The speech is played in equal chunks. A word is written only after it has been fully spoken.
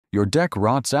Your deck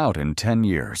rots out in 10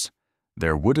 years.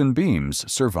 Their wooden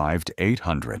beams survived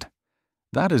 800.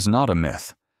 That is not a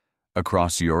myth.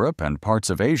 Across Europe and parts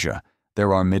of Asia,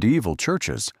 there are medieval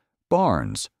churches,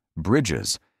 barns,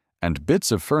 bridges, and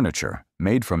bits of furniture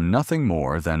made from nothing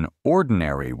more than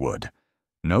ordinary wood,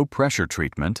 no pressure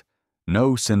treatment,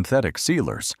 no synthetic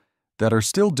sealers, that are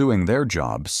still doing their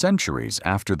job centuries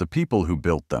after the people who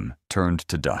built them turned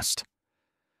to dust.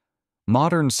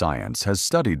 Modern science has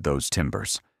studied those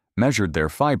timbers, measured their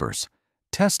fibers,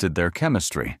 tested their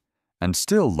chemistry, and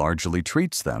still largely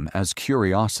treats them as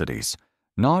curiosities,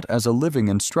 not as a living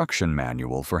instruction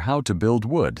manual for how to build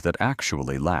wood that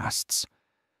actually lasts.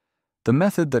 The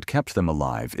method that kept them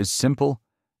alive is simple,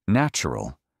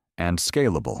 natural, and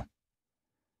scalable.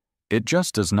 It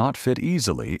just does not fit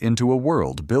easily into a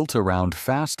world built around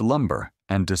fast lumber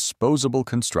and disposable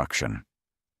construction.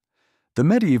 The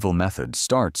medieval method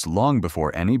starts long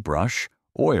before any brush,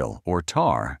 oil, or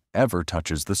tar ever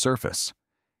touches the surface.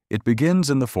 It begins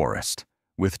in the forest,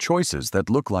 with choices that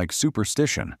look like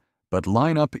superstition, but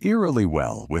line up eerily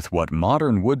well with what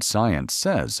modern wood science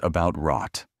says about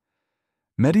rot.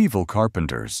 Medieval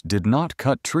carpenters did not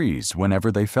cut trees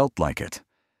whenever they felt like it.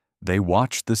 They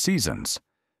watched the seasons.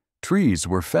 Trees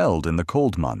were felled in the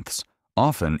cold months,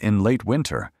 often in late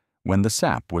winter, when the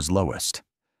sap was lowest.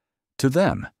 To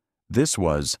them, this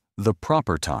was the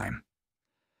proper time.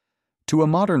 To a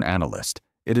modern analyst,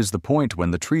 it is the point when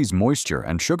the tree's moisture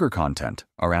and sugar content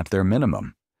are at their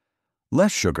minimum.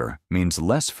 Less sugar means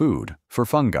less food for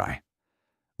fungi.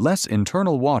 Less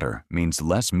internal water means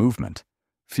less movement,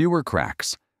 fewer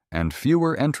cracks, and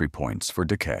fewer entry points for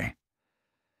decay.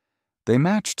 They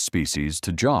matched species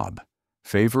to job,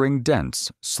 favoring dense,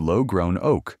 slow-grown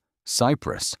oak,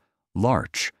 cypress,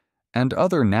 larch, and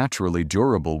other naturally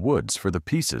durable woods for the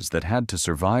pieces that had to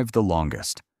survive the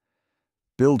longest.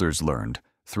 Builders learned,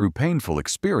 through painful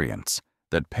experience,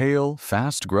 that pale,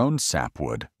 fast-grown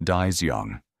sapwood dies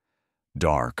young.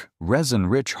 Dark,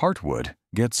 resin-rich heartwood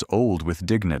gets old with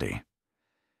dignity.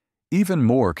 Even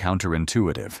more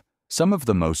counterintuitive, some of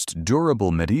the most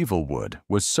durable medieval wood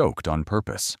was soaked on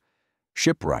purpose.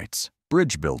 Shipwrights,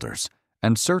 bridge builders,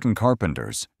 and certain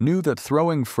carpenters knew that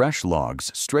throwing fresh logs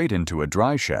straight into a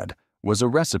dry shed was a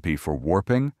recipe for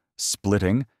warping,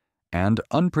 splitting, and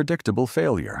unpredictable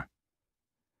failure.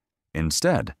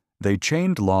 Instead, they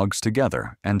chained logs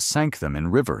together and sank them in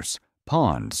rivers,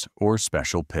 ponds, or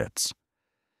special pits.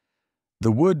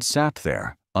 The wood sat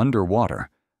there, underwater,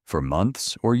 for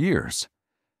months or years.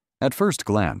 At first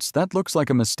glance, that looks like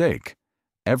a mistake.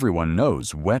 Everyone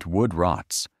knows wet wood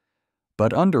rots.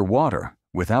 But underwater,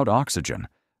 without oxygen,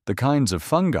 the kinds of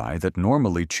fungi that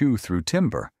normally chew through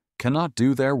timber cannot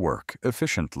do their work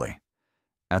efficiently.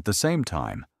 At the same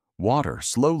time, water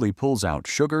slowly pulls out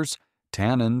sugars,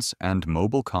 tannins, and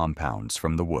mobile compounds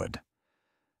from the wood.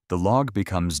 The log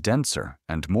becomes denser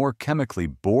and more chemically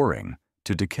boring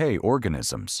to decay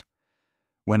organisms.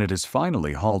 When it is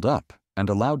finally hauled up and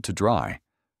allowed to dry,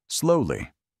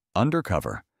 slowly, under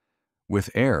cover, with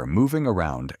air moving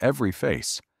around every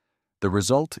face, the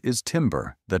result is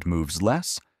timber that moves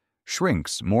less,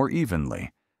 shrinks more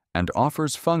evenly, and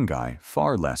offers fungi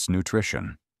far less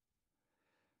nutrition.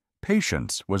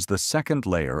 Patience was the second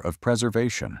layer of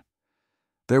preservation.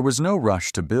 There was no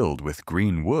rush to build with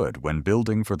green wood when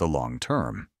building for the long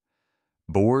term.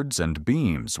 Boards and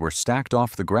beams were stacked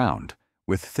off the ground,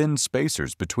 with thin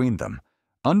spacers between them,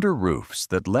 under roofs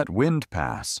that let wind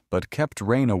pass but kept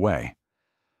rain away.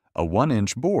 A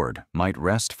 1-inch board might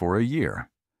rest for a year.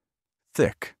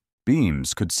 Thick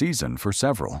beams could season for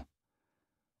several.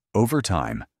 Over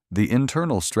time, the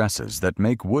internal stresses that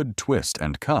make wood twist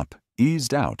and cup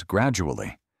eased out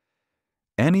gradually.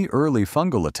 Any early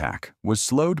fungal attack was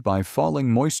slowed by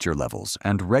falling moisture levels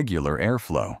and regular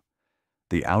airflow.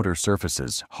 The outer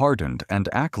surfaces hardened and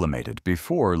acclimated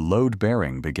before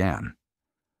load-bearing began.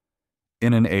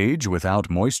 In an age without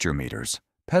moisture meters,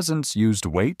 peasants used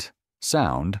weight,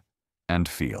 sound, and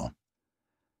feel.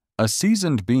 A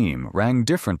seasoned beam rang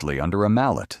differently under a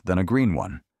mallet than a green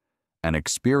one. An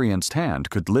experienced hand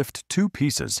could lift 2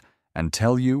 pieces and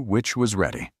tell you which was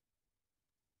ready.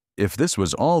 If this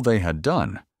was all they had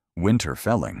done, winter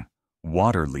felling,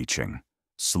 water leaching,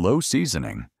 slow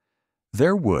seasoning,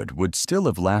 their wood would still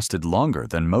have lasted longer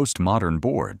than most modern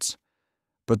boards.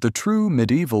 But the true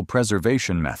medieval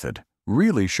preservation method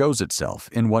really shows itself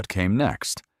in what came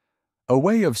next. A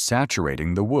way of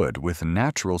saturating the wood with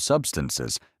natural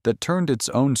substances that turned its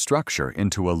own structure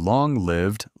into a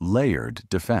long-lived, layered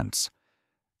defense.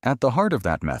 At the heart of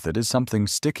that method is something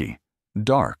sticky,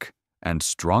 dark, and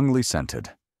strongly scented: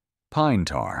 pine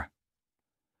tar.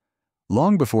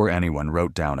 Long before anyone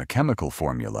wrote down a chemical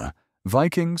formula,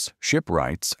 Vikings,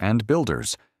 shipwrights, and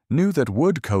builders knew that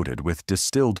wood coated with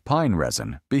distilled pine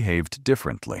resin behaved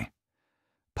differently.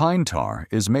 Pine tar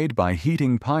is made by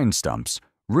heating pine stumps,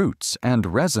 roots, and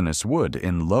resinous wood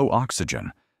in low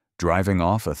oxygen, driving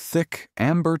off a thick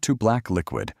amber to black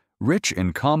liquid rich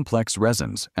in complex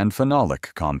resins and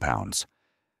phenolic compounds.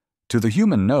 To the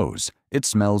human nose, it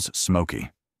smells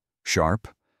smoky, sharp,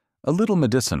 a little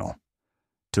medicinal.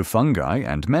 To fungi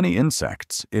and many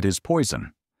insects, it is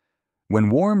poison. When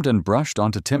warmed and brushed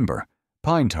onto timber,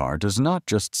 pine tar does not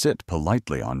just sit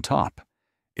politely on top.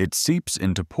 It seeps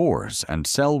into pores and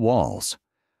cell walls.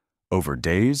 Over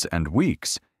days and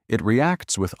weeks, it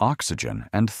reacts with oxygen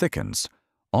and thickens,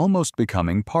 almost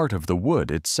becoming part of the wood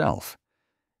itself.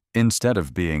 Instead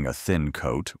of being a thin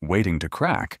coat waiting to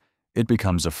crack, it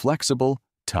becomes a flexible,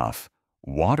 tough,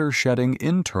 water-shedding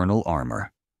internal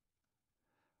armor.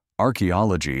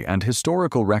 Archaeology and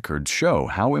historical records show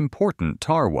how important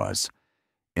tar was.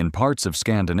 In parts of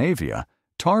Scandinavia,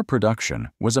 tar production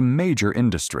was a major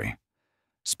industry.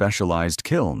 Specialized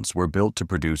kilns were built to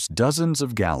produce dozens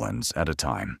of gallons at a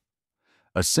time.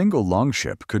 A single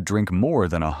longship could drink more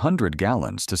than 100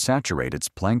 gallons to saturate its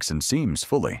planks and seams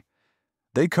fully.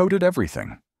 They coated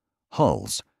everything: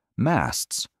 hulls,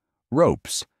 masts,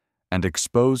 ropes, and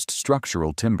exposed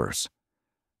structural timbers.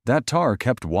 That tar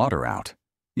kept water out,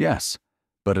 yes,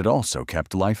 but it also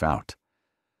kept life out.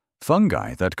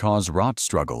 Fungi that cause rot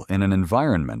struggle in an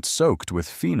environment soaked with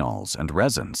phenols and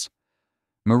resins.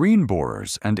 Marine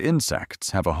borers and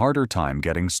insects have a harder time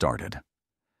getting started.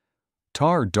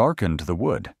 Tar darkened the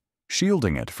wood,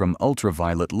 shielding it from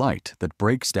ultraviolet light that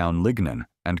breaks down lignin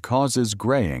and causes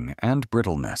graying and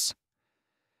brittleness.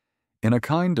 In a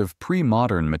kind of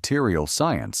pre-modern material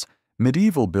science,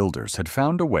 medieval builders had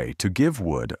found a way to give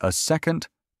wood a second,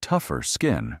 tougher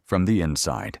skin from the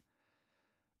inside.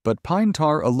 But pine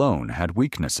tar alone had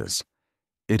weaknesses.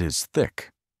 It is thick.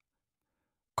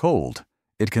 Cold,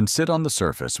 it can sit on the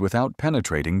surface without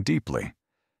penetrating deeply.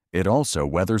 It also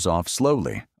weathers off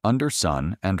slowly under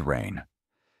sun and rain.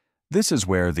 This is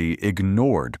where the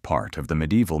ignored part of the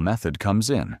medieval method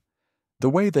comes in. The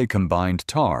way they combined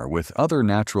tar with other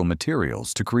natural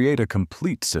materials to create a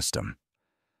complete system.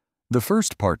 The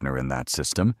first partner in that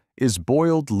system is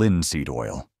boiled linseed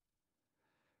oil.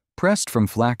 Pressed from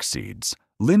flax seeds,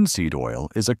 linseed oil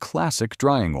is a classic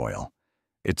drying oil.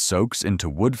 It soaks into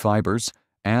wood fibers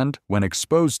and, when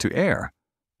exposed to air,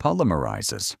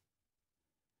 polymerizes.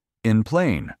 In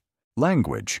plain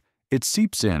language, it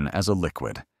seeps in as a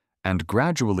liquid and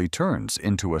gradually turns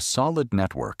into a solid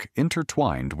network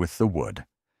intertwined with the wood.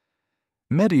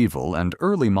 Medieval and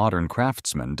early modern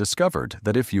craftsmen discovered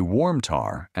that if you warm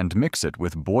tar and mix it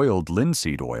with boiled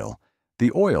linseed oil,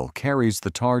 the oil carries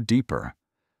the tar deeper.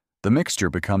 The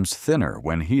mixture becomes thinner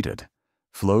when heated,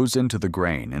 flows into the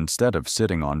grain instead of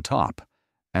sitting on top,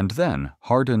 and then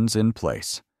hardens in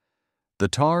place. The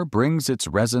tar brings its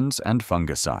resins and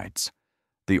fungicides.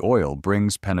 The oil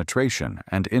brings penetration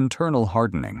and internal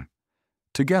hardening.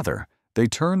 Together, they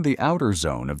turn the outer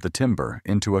zone of the timber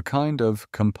into a kind of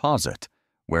composite,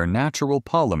 where natural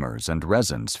polymers and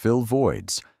resins fill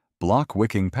voids, block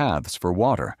wicking paths for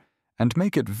water, and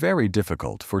make it very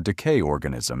difficult for decay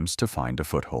organisms to find a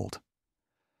foothold.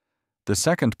 The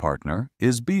second partner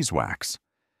is beeswax.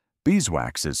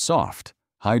 Beeswax is soft,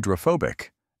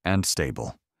 hydrophobic, and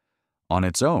stable. On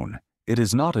its own, it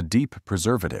is not a deep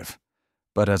preservative,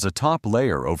 but as a top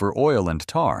layer over oil and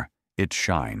tar, it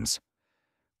shines.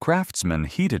 Craftsmen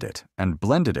heated it and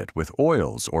blended it with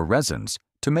oils or resins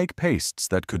to make pastes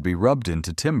that could be rubbed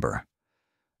into timber.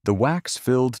 The wax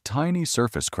filled tiny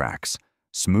surface cracks,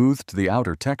 smoothed the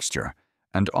outer texture,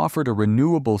 and offered a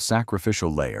renewable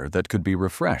sacrificial layer that could be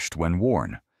refreshed when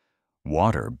worn.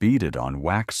 Water beaded on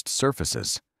waxed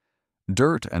surfaces.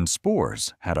 Dirt and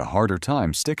spores had a harder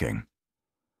time sticking.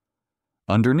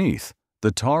 Underneath,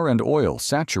 the tar and oil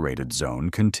saturated zone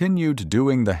continued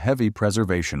doing the heavy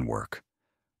preservation work.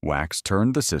 Wax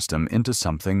turned the system into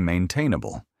something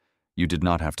maintainable. You did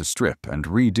not have to strip and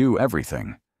redo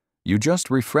everything. You just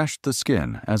refreshed the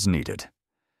skin as needed.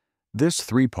 This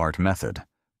three-part method,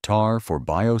 tar for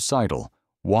biocidal,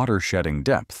 water-shedding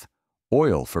depth,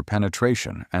 oil for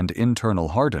penetration and internal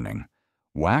hardening,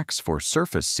 wax for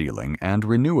surface sealing and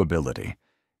renewability,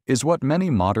 is what many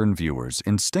modern viewers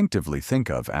instinctively think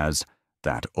of as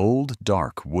that old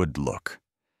dark wood look.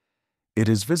 It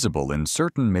is visible in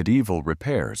certain medieval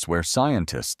repairs where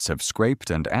scientists have scraped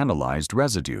and analyzed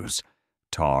residues,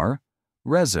 tar,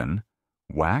 resin,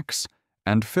 wax,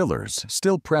 and fillers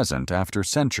still present after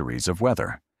centuries of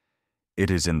weather. It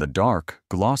is in the dark,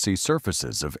 glossy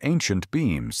surfaces of ancient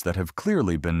beams that have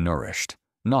clearly been nourished,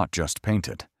 not just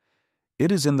painted.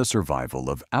 It is in the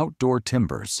survival of outdoor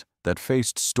timbers that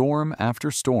faced storm after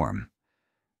storm,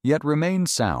 yet remain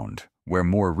sound where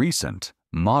more recent,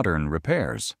 modern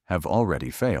repairs have already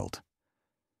failed.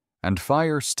 And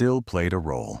fire still played a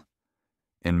role.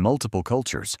 In multiple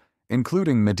cultures,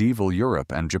 including medieval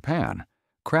Europe and Japan,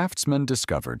 craftsmen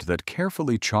discovered that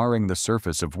carefully charring the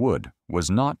surface of wood was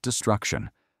not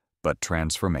destruction, but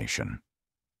transformation.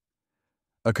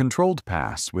 A controlled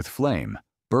pass with flame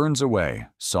burns away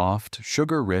soft,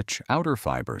 sugar-rich outer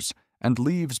fibers and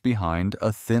leaves behind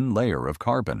a thin layer of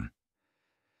carbon.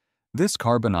 This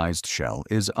carbonized shell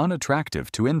is unattractive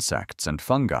to insects and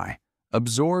fungi,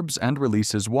 absorbs and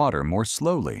releases water more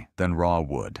slowly than raw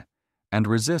wood, and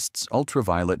resists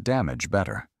ultraviolet damage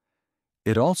better.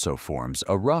 It also forms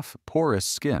a rough, porous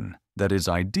skin that is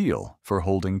ideal for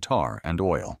holding tar and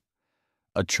oil.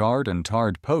 A charred and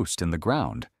tarred post in the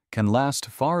ground can last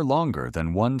far longer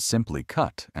than one simply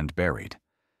cut and buried.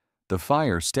 The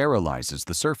fire sterilizes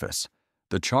the surface.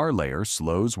 The char layer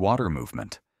slows water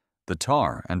movement. The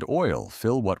tar and oil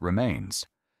fill what remains.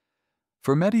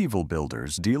 For medieval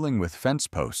builders dealing with fence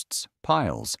posts,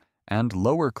 piles, and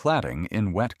lower cladding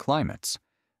in wet climates,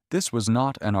 this was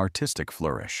not an artistic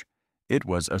flourish. It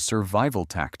was a survival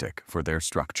tactic for their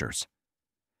structures.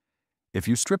 If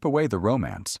you strip away the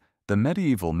romance, the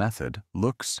medieval method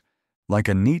looks like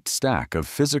a neat stack of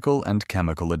physical and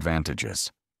chemical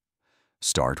advantages.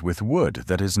 Start with wood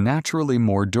that is naturally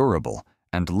more durable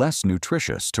and less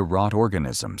nutritious to rot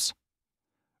organisms.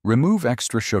 Remove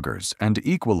extra sugars and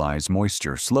equalize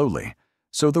moisture slowly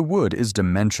so the wood is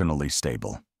dimensionally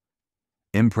stable.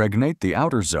 Impregnate the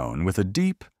outer zone with a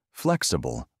deep,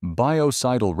 flexible,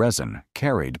 biocidal resin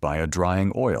carried by a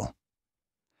drying oil.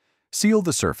 Seal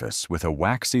the surface with a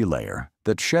waxy layer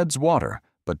that sheds water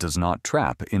but does not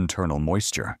trap internal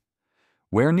moisture.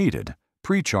 Where needed,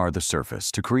 pre-char the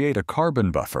surface to create a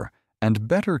carbon buffer and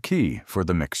better key for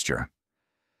the mixture.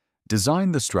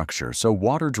 Design the structure so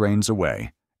water drains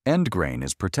away, end grain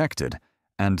is protected,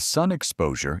 and sun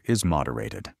exposure is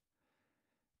moderated.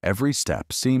 Every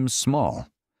step seems small.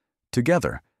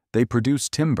 Together, they produce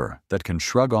timber that can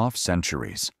shrug off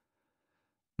centuries.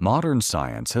 Modern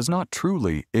science has not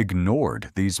truly ignored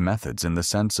these methods in the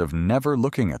sense of never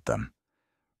looking at them.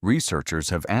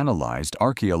 Researchers have analyzed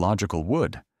archaeological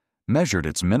wood, measured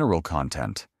its mineral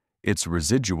content, its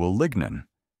residual lignin,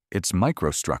 its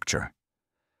microstructure.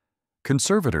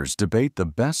 Conservators debate the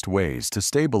best ways to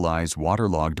stabilize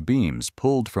waterlogged beams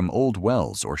pulled from old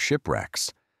wells or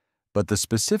shipwrecks, but the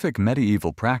specific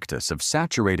medieval practice of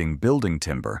saturating building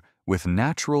timber with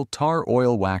natural tar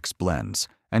oil wax blends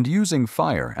and using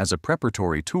fire as a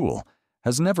preparatory tool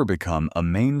has never become a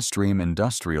mainstream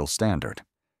industrial standard.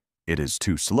 It is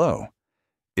too slow.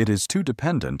 It is too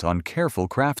dependent on careful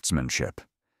craftsmanship.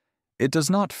 It does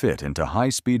not fit into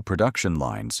high-speed production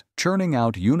lines churning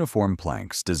out uniform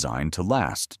planks designed to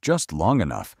last just long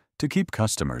enough to keep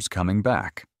customers coming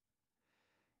back.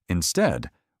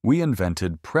 Instead, we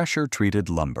invented pressure-treated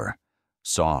lumber,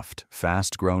 soft,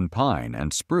 fast-grown pine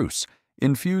and spruce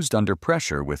infused under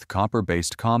pressure with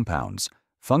copper-based compounds,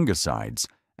 fungicides,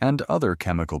 and other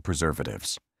chemical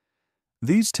preservatives.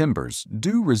 These timbers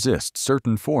do resist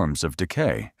certain forms of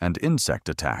decay and insect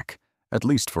attack, at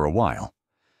least for a while.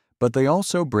 But they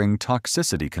also bring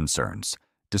toxicity concerns,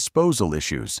 disposal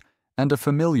issues, and a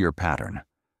familiar pattern: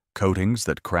 coatings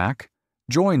that crack,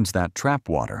 joins that trap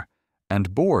water,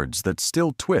 and boards that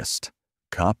still twist,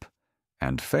 cup,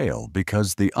 and fail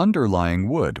because the underlying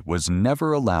wood was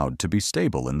never allowed to be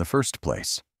stable in the first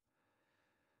place.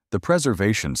 The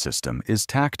preservation system is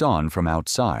tacked on from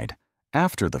outside,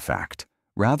 after the fact,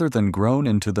 rather than grown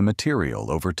into the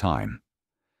material over time.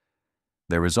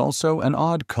 There is also an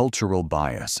odd cultural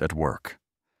bias at work.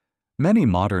 Many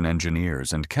modern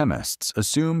engineers and chemists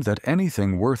assume that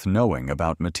anything worth knowing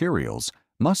about materials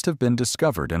must have been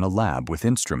discovered in a lab with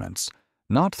instruments,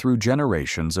 not through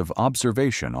generations of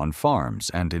observation on farms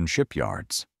and in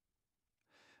shipyards.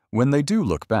 When they do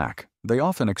look back, they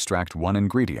often extract one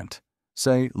ingredient,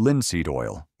 say linseed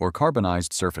oil or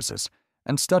carbonized surfaces,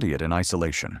 and study it in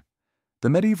isolation. The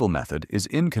medieval method is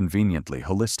inconveniently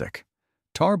holistic.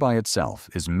 Tar by itself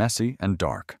is messy and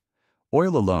dark.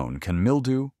 Oil alone can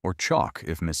mildew or chalk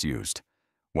if misused.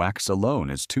 Wax alone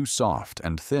is too soft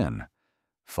and thin.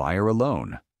 Fire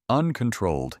alone,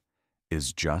 uncontrolled,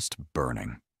 is just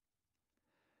burning.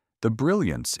 The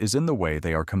brilliance is in the way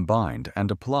they are combined and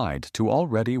applied to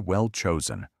already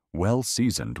well-chosen,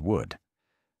 well-seasoned wood.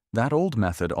 That old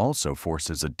method also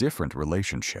forces a different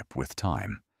relationship with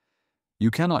time. You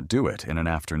cannot do it in an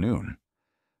afternoon.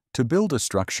 To build a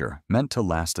structure meant to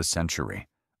last a century,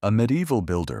 a medieval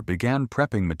builder began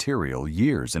prepping material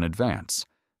years in advance,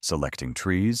 selecting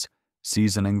trees,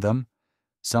 seasoning them,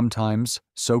 sometimes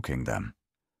soaking them.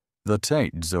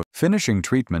 Finishing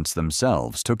treatments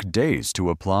themselves took days to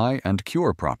apply and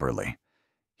cure properly.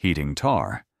 Heating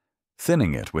tar,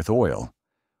 thinning it with oil,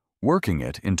 working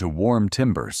it into warm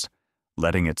timbers,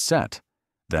 letting it set,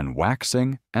 then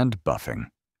waxing and buffing.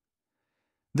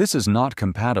 This is not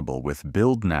compatible with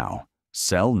build now,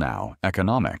 sell now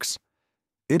economics.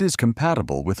 It is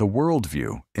compatible with a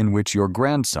worldview in which your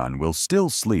grandson will still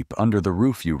sleep under the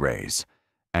roof you raise,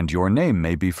 and your name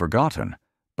may be forgotten,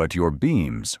 but your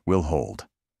beams will hold.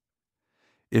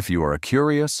 If you are a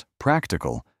curious,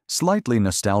 practical, slightly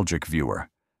nostalgic viewer,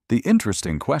 the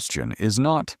interesting question is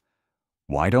not,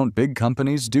 why don't big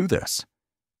companies do this?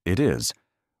 It is,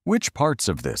 which parts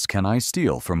of this can I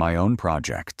steal for my own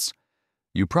projects?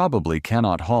 You probably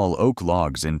cannot haul oak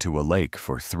logs into a lake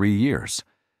for 3 years,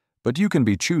 but you can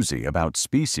be choosy about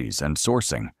species and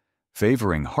sourcing,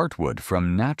 favoring heartwood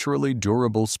from naturally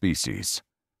durable species.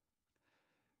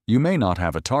 You may not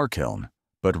have a tar kiln,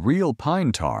 but real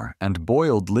pine tar and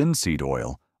boiled linseed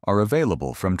oil are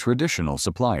available from traditional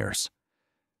suppliers.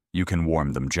 You can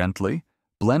warm them gently,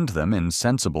 blend them in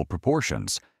sensible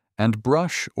proportions, and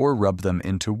brush or rub them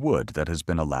into wood that has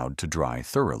been allowed to dry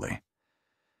thoroughly.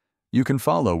 You can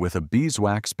follow with a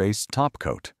beeswax-based top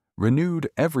coat, renewed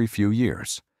every few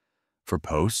years. For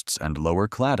posts and lower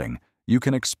cladding, you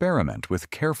can experiment with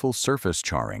careful surface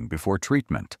charring before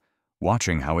treatment,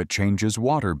 watching how it changes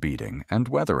water beading and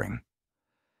weathering.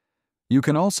 You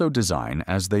can also design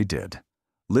as they did.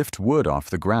 Lift wood off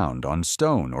the ground on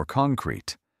stone or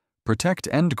concrete, protect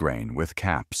end grain with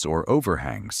caps or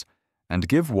overhangs, and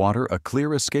give water a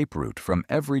clear escape route from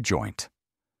every joint.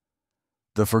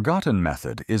 The forgotten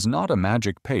method is not a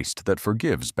magic paste that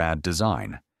forgives bad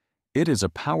design. It is a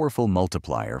powerful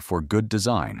multiplier for good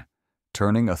design,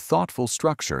 turning a thoughtful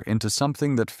structure into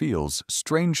something that feels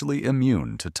strangely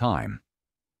immune to time.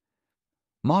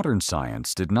 Modern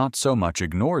science did not so much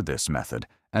ignore this method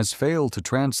as fail to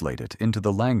translate it into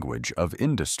the language of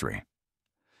industry.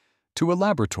 To a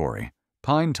laboratory,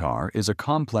 pine tar is a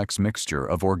complex mixture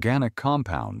of organic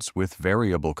compounds with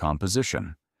variable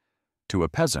composition. To a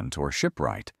peasant or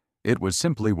shipwright, it was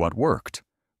simply what worked,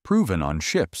 proven on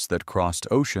ships that crossed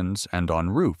oceans and on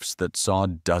roofs that saw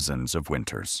dozens of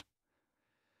winters.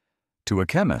 To a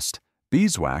chemist,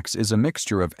 beeswax is a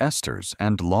mixture of esters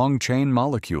and long-chain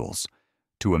molecules.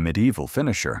 To a medieval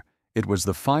finisher, it was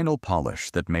the final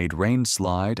polish that made rain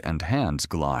slide and hands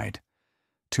glide.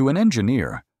 To an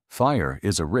engineer, fire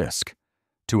is a risk.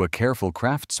 To a careful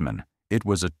craftsman, it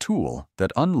was a tool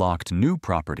that unlocked new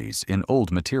properties in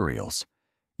old materials.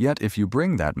 Yet if you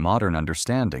bring that modern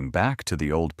understanding back to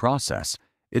the old process,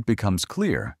 it becomes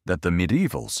clear that the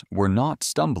medievals were not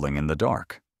stumbling in the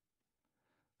dark.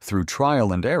 Through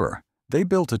trial and error, they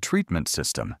built a treatment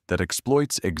system that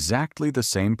exploits exactly the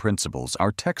same principles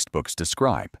our textbooks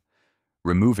describe,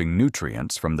 removing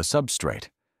nutrients from the substrate,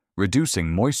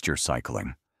 reducing moisture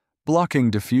cycling, blocking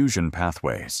diffusion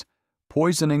pathways,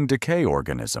 poisoning decay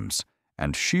organisms,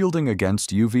 and shielding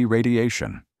against UV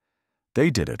radiation. They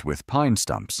did it with pine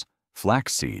stumps,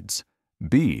 flax seeds,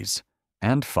 bees,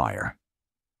 and fire.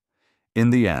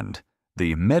 In the end,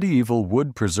 the medieval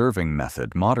wood-preserving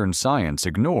method modern science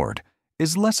ignored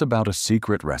is less about a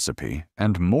secret recipe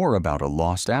and more about a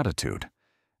lost attitude,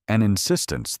 an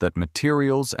insistence that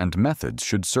materials and methods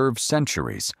should serve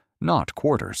centuries, not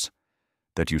quarters,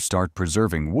 that you start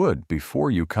preserving wood before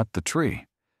you cut the tree,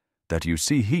 that you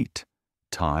see heat,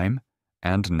 time,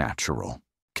 and natural.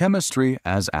 Chemistry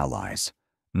as allies,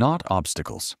 not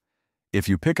obstacles. If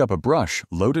you pick up a brush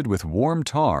loaded with warm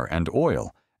tar and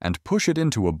oil and push it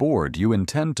into a board you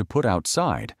intend to put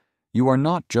outside, you are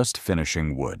not just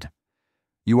finishing wood.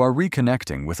 You are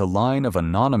reconnecting with a line of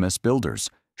anonymous builders,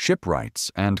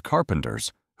 shipwrights, and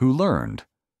carpenters who learned,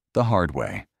 the hard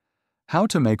way, how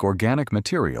to make organic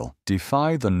material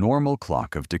defy the normal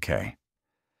clock of decay.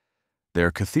 Their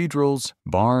cathedrals,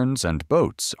 barns, and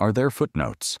boats are their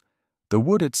footnotes. The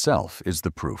wood itself is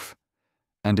the proof.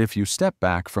 And if you step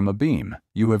back from a beam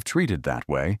you have treated that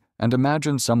way and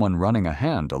imagine someone running a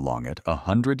hand along it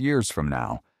 100 years from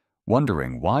now,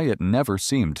 wondering why it never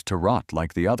seemed to rot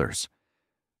like the others,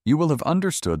 you will have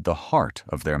understood the heart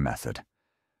of their method,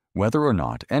 whether or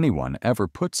not anyone ever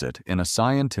puts it in a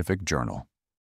scientific journal.